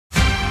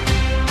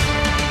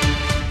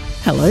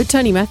Hello,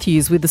 Tony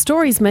Matthews with the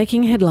stories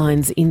making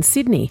headlines in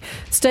Sydney.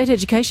 State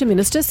Education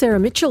Minister Sarah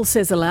Mitchell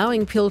says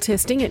allowing pill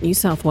testing at New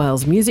South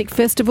Wales music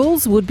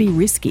festivals would be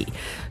risky.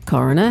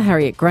 Coroner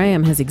Harriet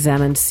Graham has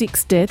examined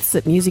 6 deaths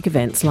at music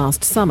events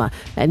last summer,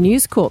 and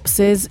News Corp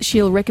says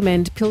she'll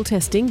recommend pill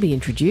testing be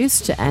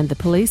introduced and the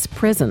police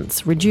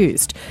presence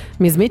reduced.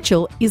 Ms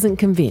Mitchell isn't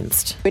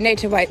convinced. We need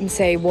to wait and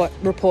see what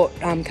report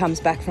comes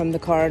back from the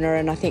coroner,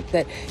 and I think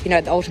that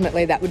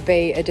ultimately that would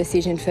be a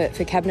decision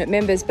for Cabinet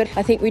members. But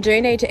I think we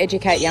do need to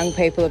educate young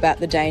people about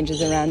the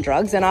dangers around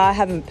drugs, and I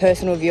have a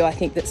personal view. I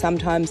think that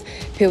sometimes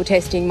pill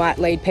testing might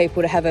lead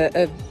people to have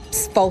a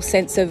false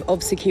sense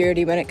of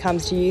security when it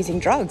comes to using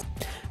drugs.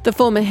 The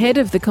former head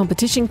of the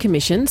Competition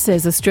Commission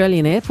says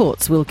Australian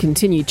airports will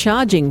continue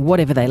charging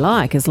whatever they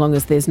like as long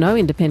as there's no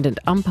independent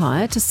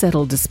umpire to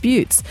settle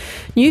disputes.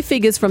 New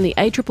figures from the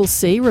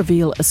ACCC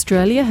reveal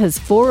Australia has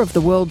 4 of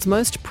the world's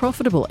most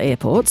profitable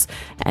airports,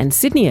 and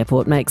Sydney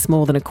Airport makes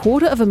more than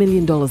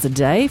 $250,000 a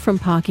day from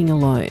parking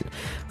alone.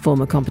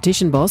 Former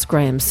competition boss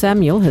Graham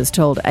Samuel has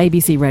told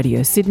ABC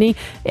Radio Sydney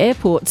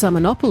airports are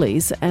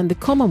monopolies and the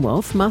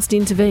Commonwealth must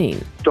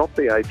intervene. Stop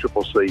the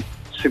ACCC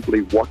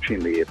simply watching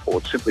the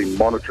airport, simply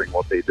monitoring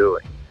what they're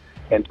doing,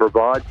 and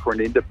provide for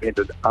an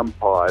independent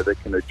umpire that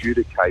can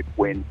adjudicate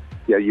when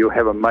you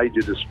have a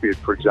major dispute,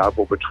 for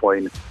example,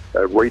 between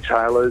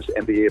retailers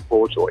and the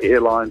airports, or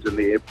airlines and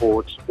the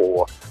airports,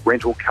 or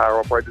rental car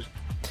operators.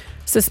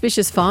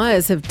 Suspicious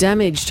fires have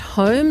damaged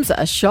homes,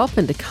 a shop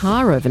and a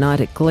car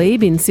overnight at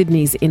Glebe in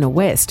Sydney's inner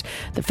west.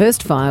 The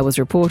first fire was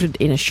reported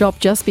in a shop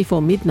just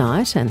before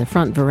midnight, and the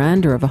front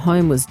veranda of a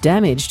home was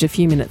damaged a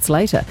few minutes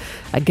later.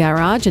 A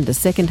garage and a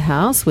second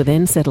house were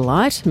then set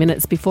alight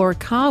minutes before a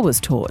car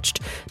was torched.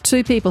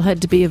 2 people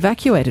had to be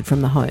evacuated from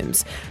the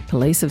homes.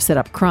 Police have set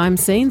up crime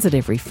scenes at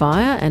every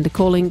fire and are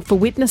calling for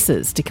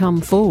witnesses to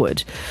come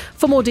forward.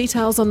 For more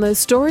details on those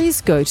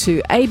stories, go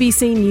to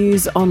ABC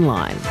News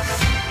Online.